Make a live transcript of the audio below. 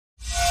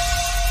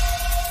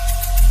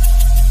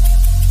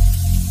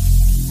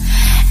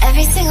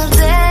single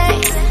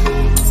day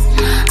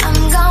I'm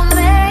gonna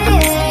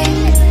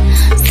make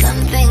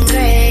something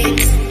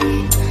great.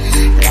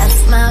 That's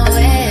my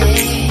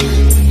way.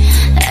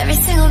 Every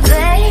single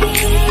day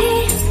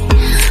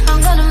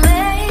I'm gonna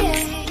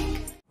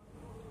make.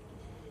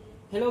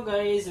 Hello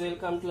guys,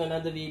 welcome to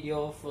another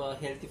video of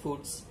healthy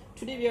foods.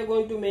 Today we are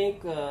going to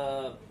make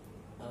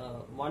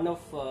one of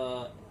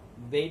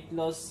weight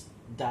loss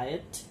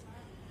diet,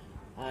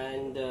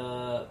 and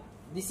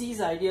this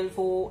is ideal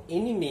for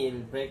any meal,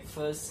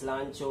 breakfast,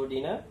 lunch or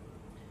dinner.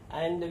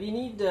 And we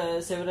need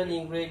several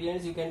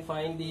ingredients. You can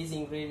find these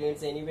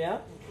ingredients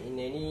anywhere in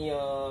any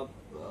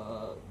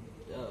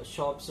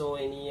shops or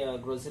any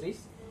groceries.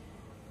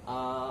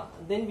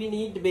 Then we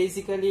need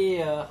basically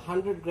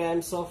 100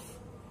 grams of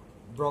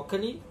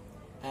broccoli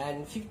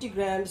and 50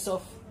 grams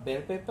of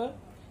bell pepper,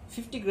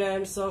 50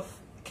 grams of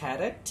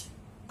carrot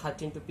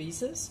cut into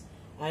pieces,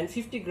 and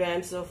 50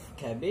 grams of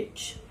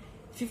cabbage,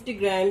 50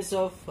 grams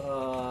of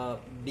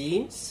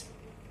beans,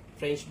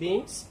 French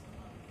beans,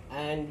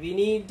 and we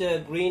need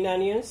green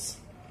onions,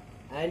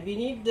 and we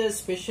need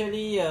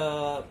especially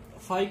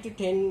 5 to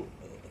 10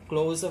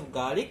 cloves of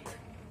garlic.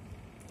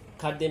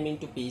 Cut them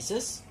into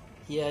pieces.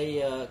 Here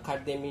I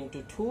cut them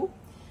into 2.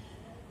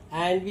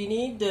 And we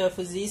need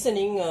for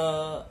seasoning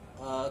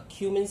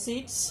cumin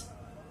seeds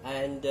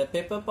and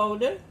pepper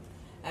powder,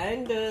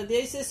 and there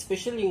is a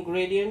special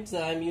ingredient.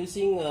 I am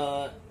using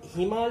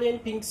Himalayan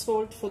pink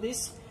salt for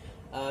this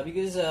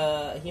because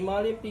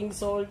Himalayan pink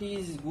salt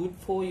is good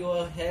for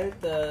your health,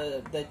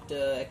 that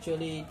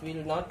actually it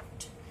will not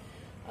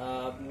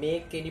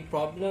make any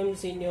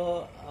problems in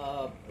your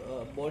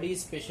body.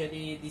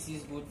 Especially this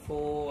is good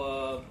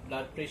for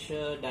blood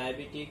pressure,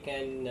 diabetic,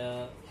 and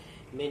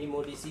many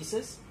more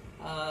diseases.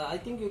 I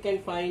think you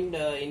can find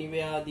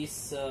anywhere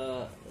this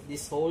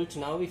salt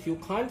now. If you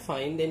can't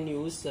find, then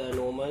use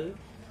normal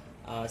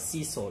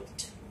sea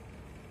salt.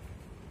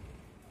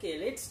 Okay,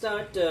 let's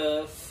start.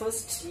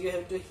 First you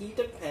have to heat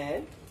a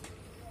pan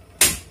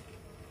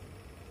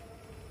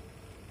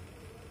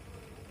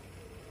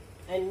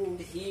and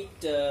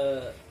heat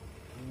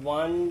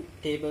 1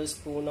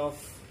 tablespoon of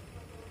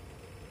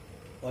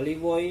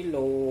olive oil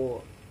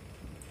or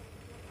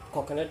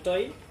coconut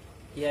oil.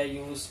 Here I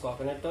use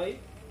coconut oil.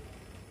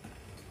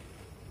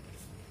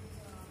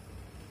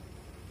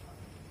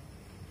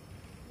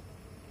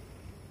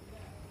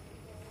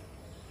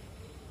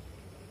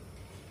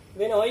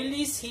 When oil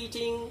is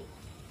heating,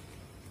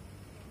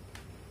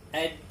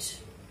 add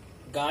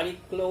garlic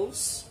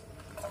cloves,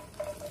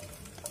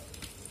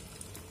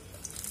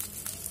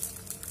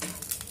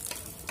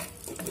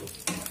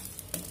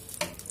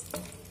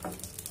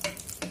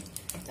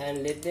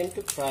 and let them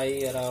to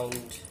fry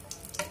around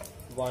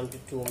 1 to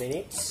 2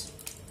 minutes.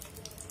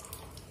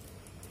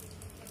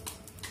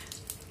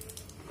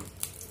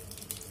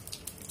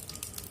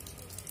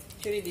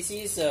 Actually, this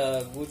is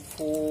good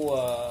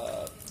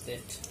for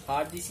that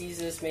heart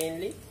diseases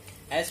mainly,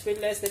 as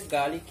well as that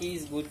garlic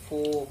is good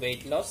for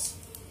weight loss.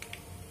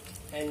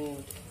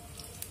 And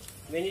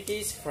when it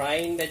is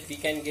frying, that we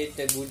can get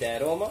a good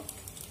aroma.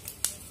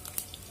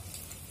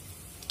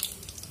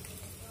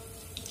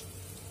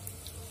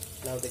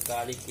 Now the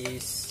garlic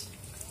is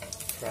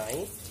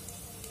frying.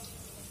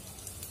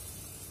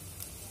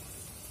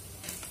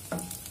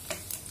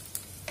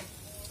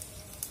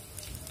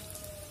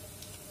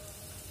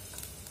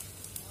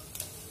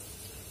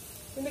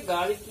 When the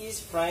garlic is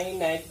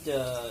frying, add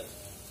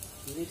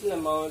little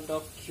amount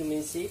of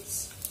cumin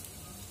seeds.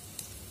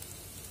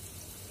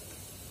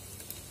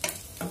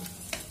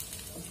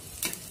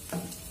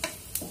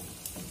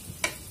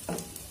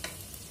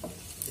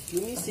 The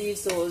cumin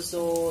seeds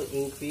also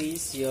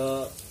increase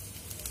your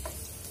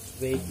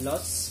weight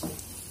loss.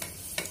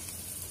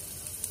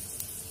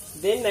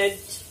 Then add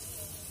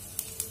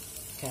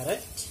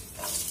carrot.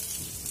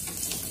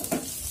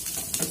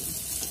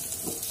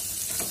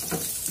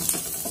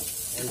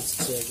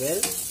 Stir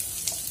well.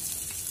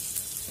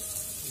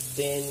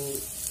 Then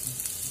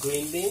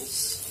green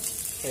beans,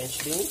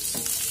 French beans,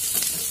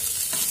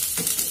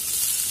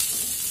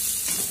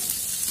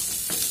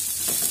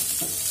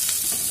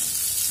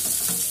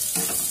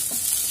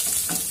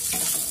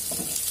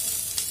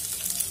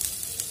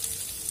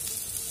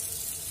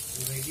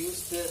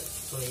 reduce the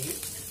flame.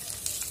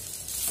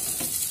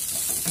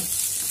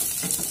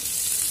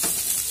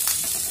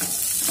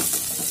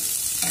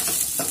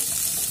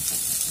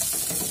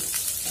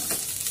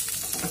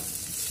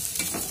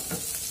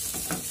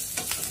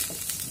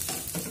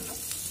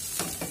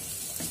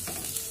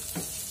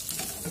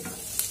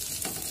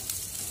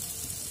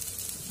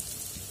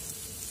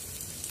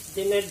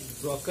 Then add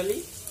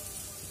broccoli,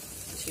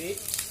 check.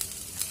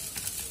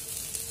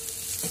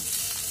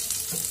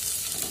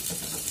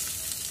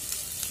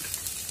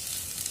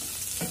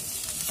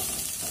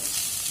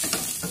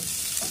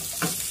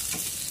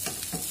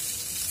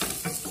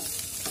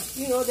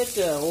 You know that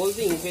all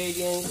the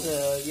ingredients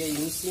we are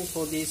using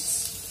for this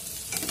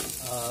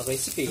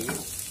recipe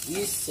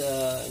is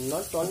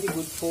not only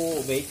good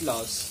for weight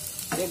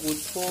loss, they are good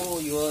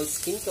for your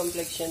skin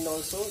complexion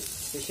also,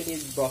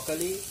 especially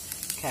broccoli,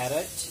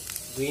 carrot,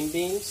 green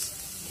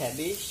beans,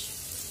 cabbage.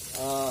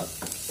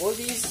 All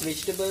these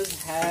vegetables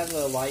have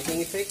a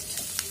whitening effect.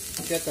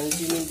 If you are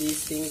consuming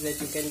these things,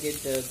 that you can get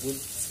a good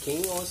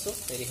skin also,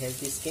 very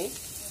healthy skin.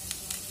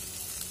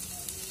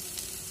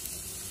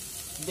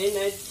 Then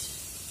add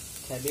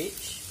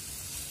cabbage.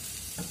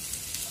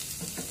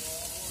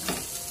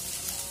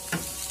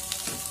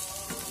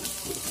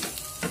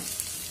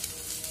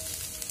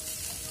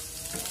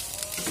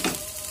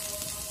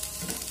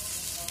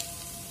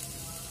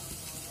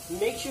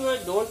 Make sure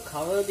don't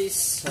cover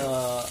this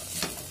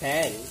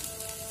pan.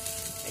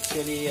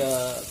 Actually,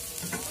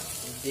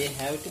 they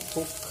have to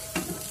cook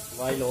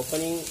while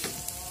opening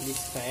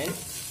this pan.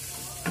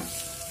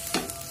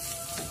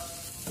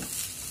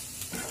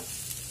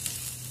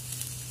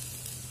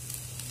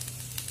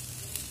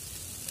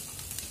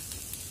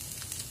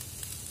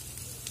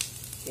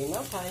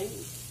 Enough time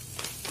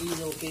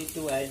is okay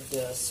to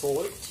add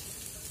salt.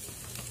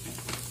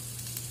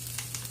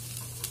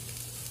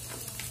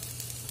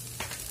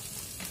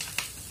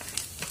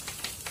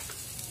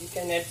 You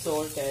can add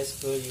salt as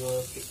per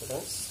your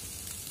preference.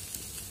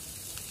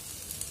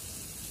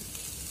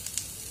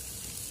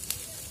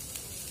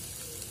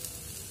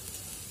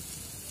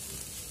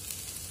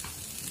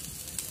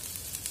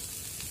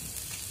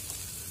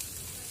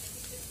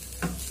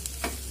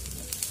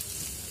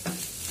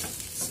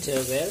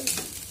 Stir well.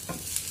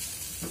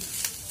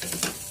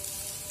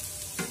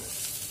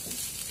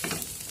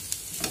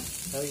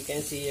 Now you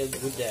can see a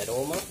good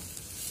aroma.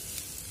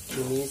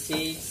 Cumin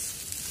seeds,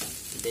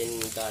 then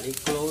garlic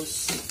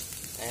cloves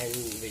and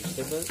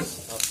vegetables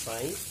are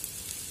frying.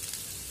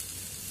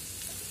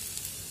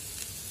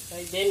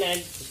 I then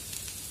add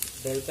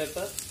bell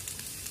pepper.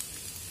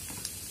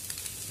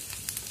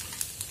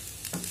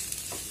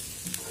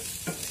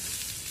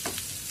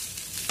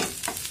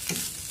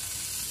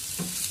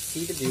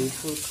 See the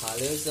beautiful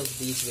colors of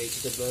these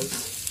vegetables.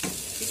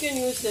 You can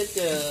use that,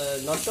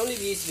 not only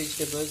these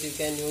vegetables, you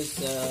can use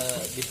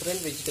different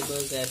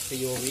vegetables as per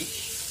your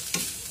wish.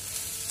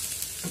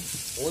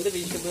 All the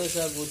vegetables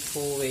are good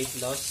for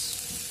weight loss.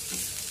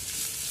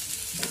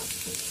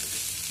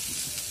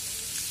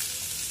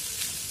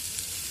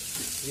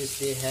 Because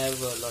they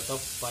have a lot of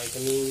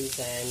vitamins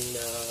and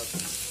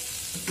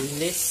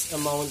less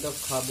amount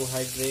of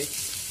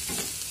carbohydrates.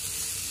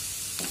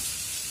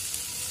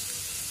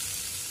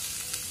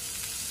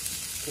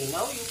 Okay,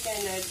 now you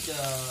can add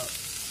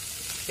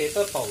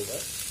pepper powder.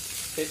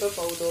 Pepper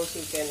powder also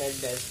you can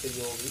add as per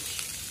your wish.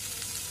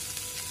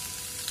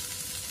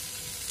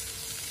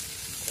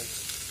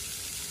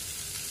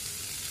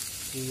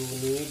 If you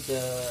need a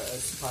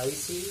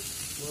spicy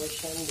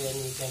version, then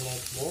you can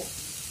add more.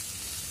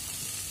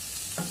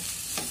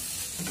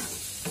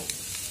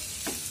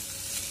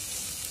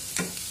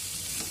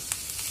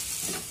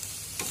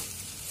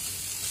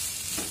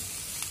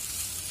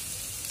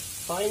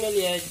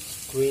 Finally add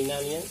green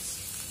onions.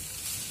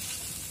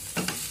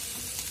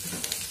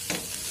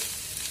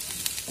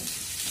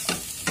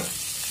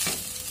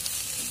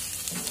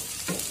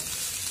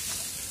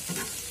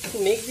 To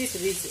make this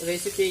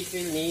recipe, it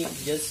will need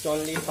just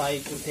only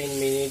 5 to 10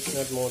 minutes,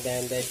 not more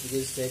than that,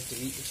 because it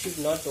should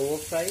not over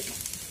fry.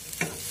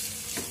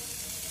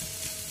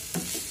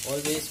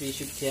 Always we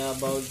should care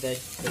about that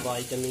the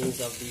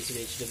vitamins of these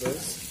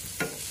vegetables.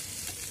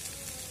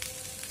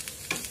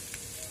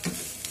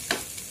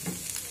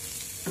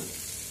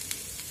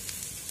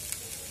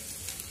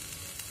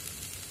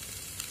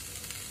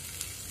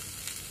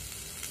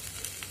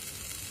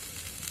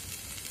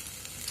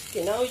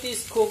 Okay, now it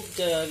is cooked,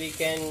 we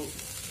can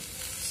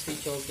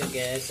switch off the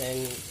gas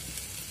and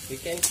we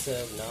can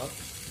serve now.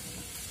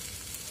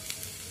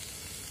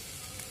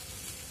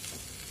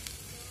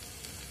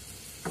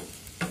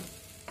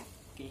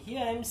 Okay, here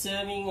I am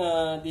serving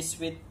this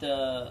with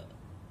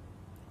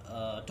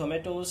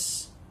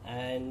tomatoes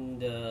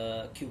and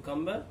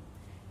cucumber,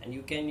 and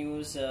you can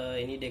use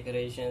any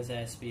decorations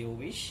as per your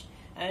wish.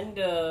 And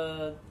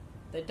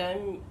that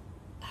I'm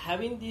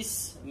having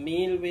this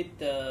meal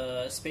with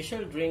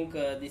special drink.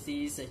 This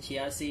is a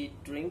chia seed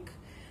drink.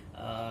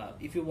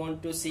 If you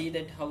want to see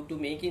that how to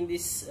making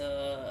this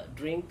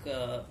drink,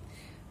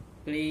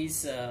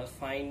 please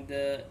find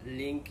the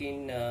link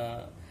in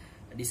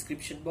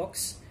description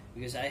box,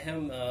 because I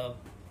have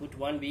put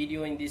one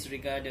video in this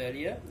regard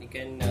earlier. You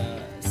can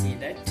see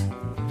that.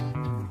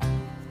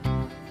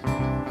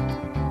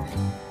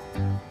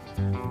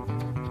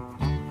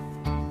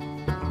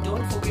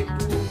 Don't forget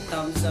to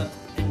thumbs up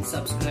and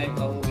subscribe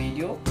our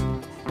video.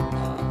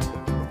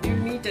 We'll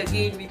meet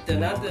again with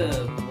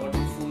another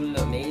wonderful,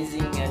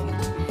 amazing and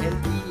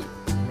healthy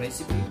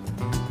recipe.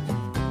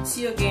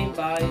 See you again.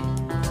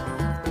 Bye.